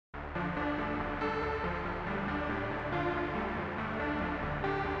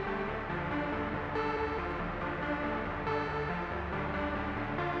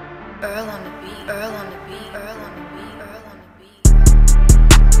Earl on the beat, Earl on the beat, Earl on the beat, Earl on the beat.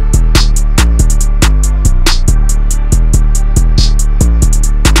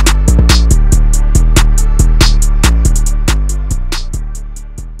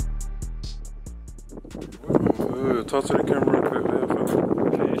 Talk to the camera real quick, man.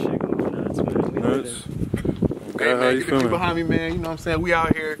 Okay, shit going nuts, man. Nuts. Hey, man, how you get the feeling? people behind me, man. You know what I'm saying? We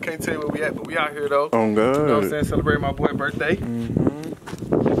out here. Can't tell you where we at, but we out here, though. On God. You know what I'm saying? Celebrating my boy's birthday.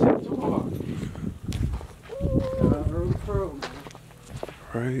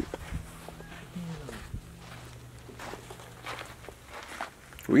 Right.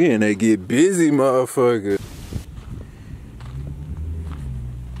 We in that get busy, motherfucker.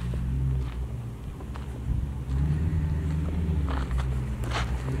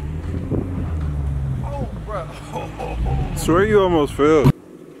 Oh, bro. Swear you almost fell.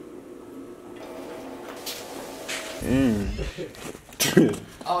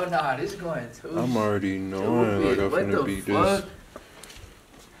 Oh nah, this going too. I'm already knowing like I'm finna beat this.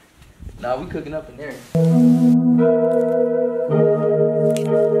 Nah, we cooking up in there.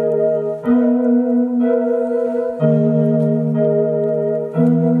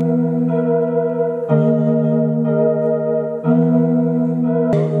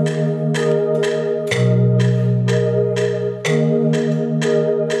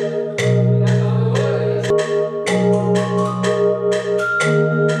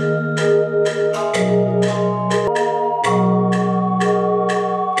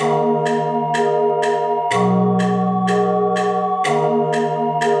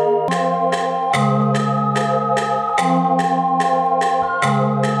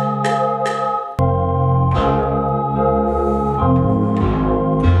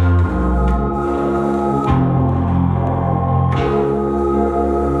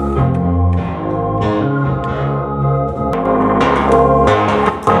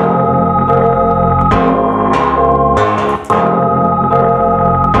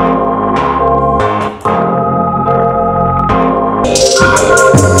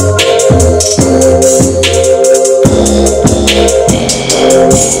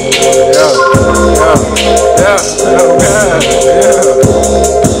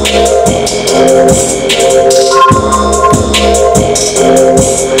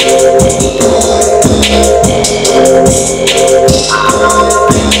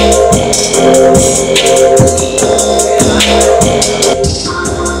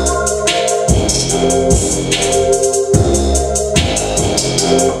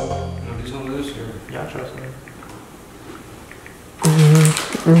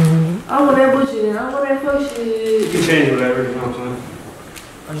 I want that bullshit. I want that fuck shit. You can change whatever, you know what I'm saying?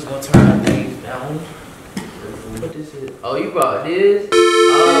 I'm just gonna turn that thing down. What this is? Oh, you brought this?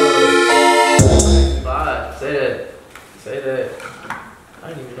 Oh. Bye. Say that. Say that. I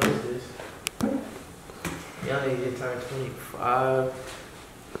didn't even know this. Y'all need to turn 25.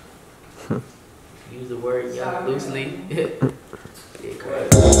 Use the word young loosely. Yeah, correct.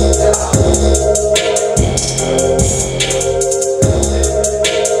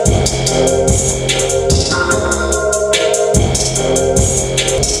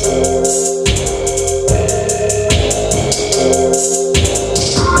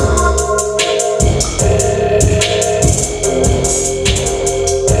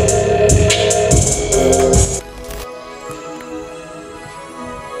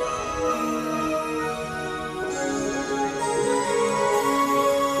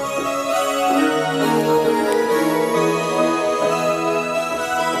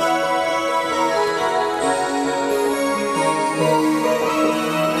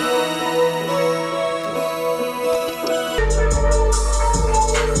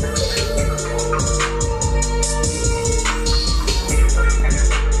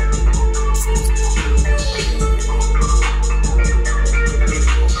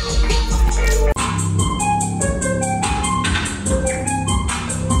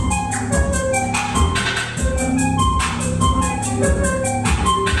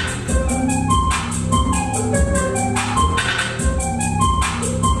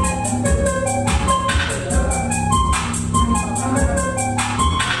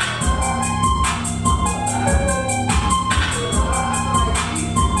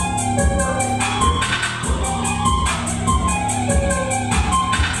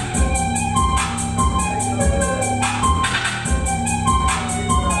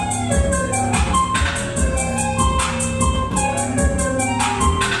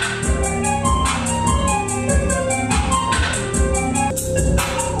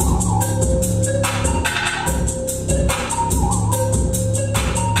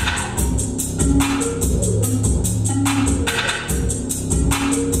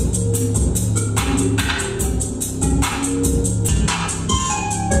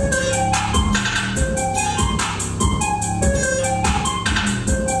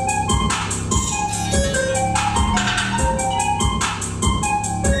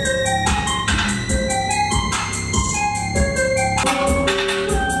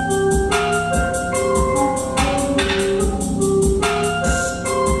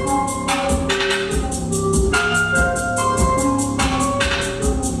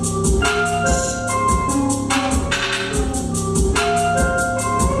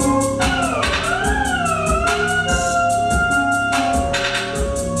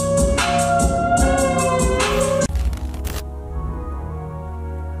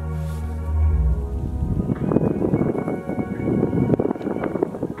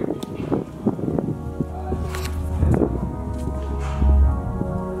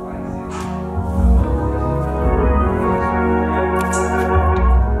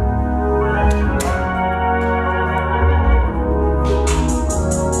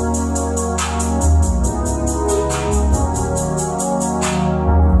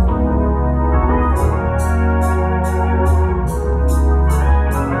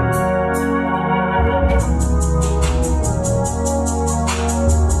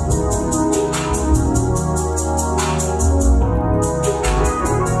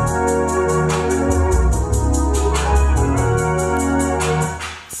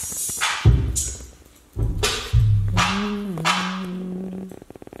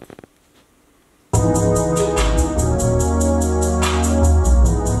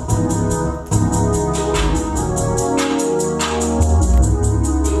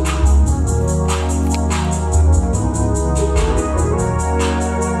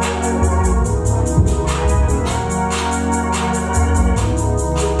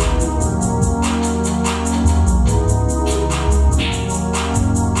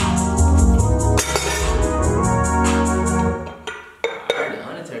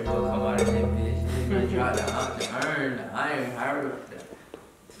 iron.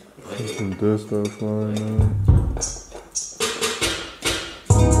 Some dust stuff flying out.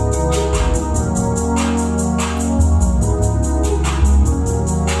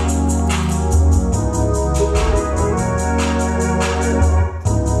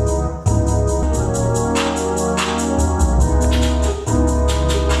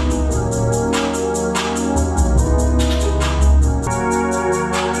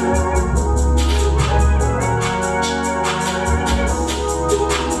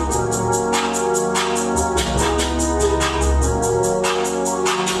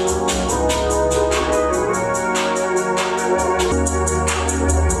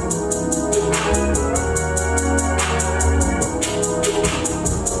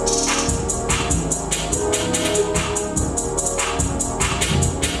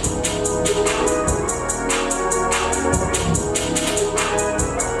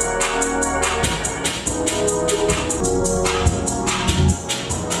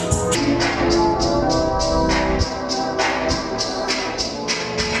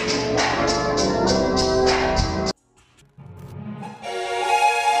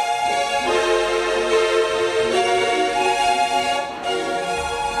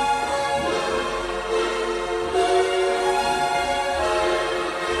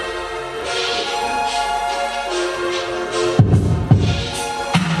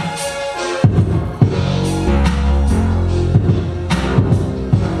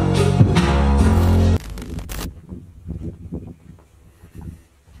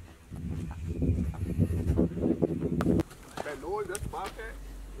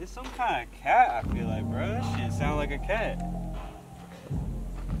 It's some kind of cat, I feel like, bro. That shit sound like a cat.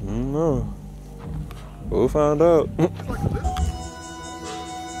 I don't know. We'll find out.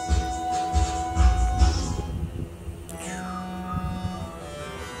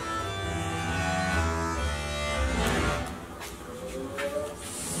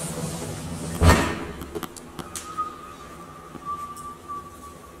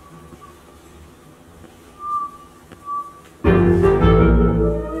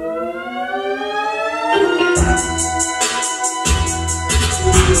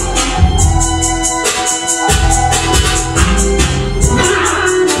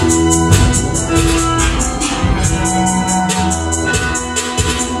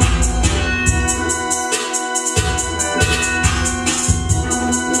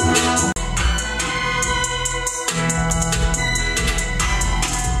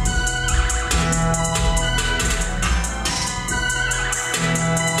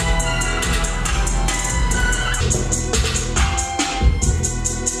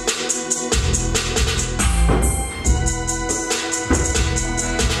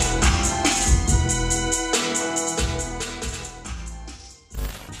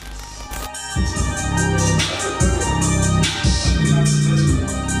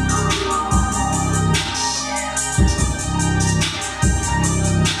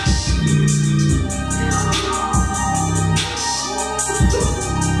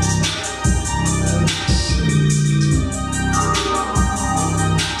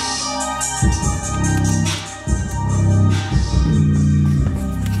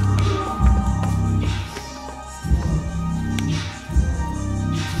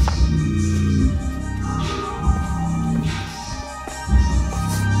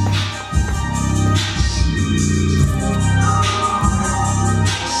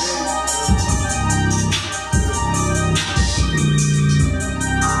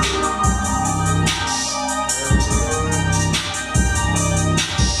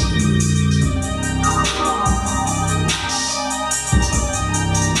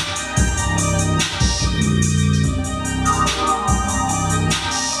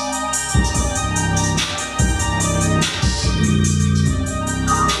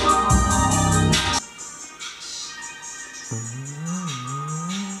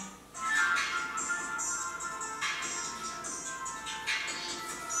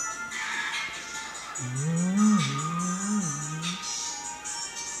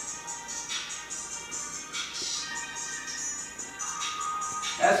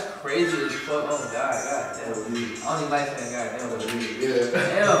 That's crazy as fuck. Oh God, damn. I don't even like saying God damn. Yeah.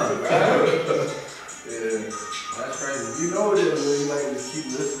 Damn, bro. Yeah. That's crazy. You know it is, man. You like to keep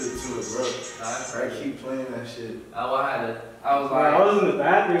listening to it, bro. Nah, that's I crazy. keep playing that shit. I was Bro, I was in the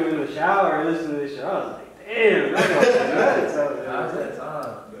bathroom in the shower listening to this shit. I was like, damn, that's nuts out there. Nah, that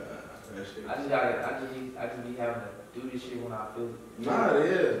time. That shit. I just be having to do this shit when I feel it. Nah, it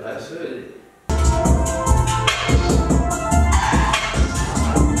is. That's That's it. it.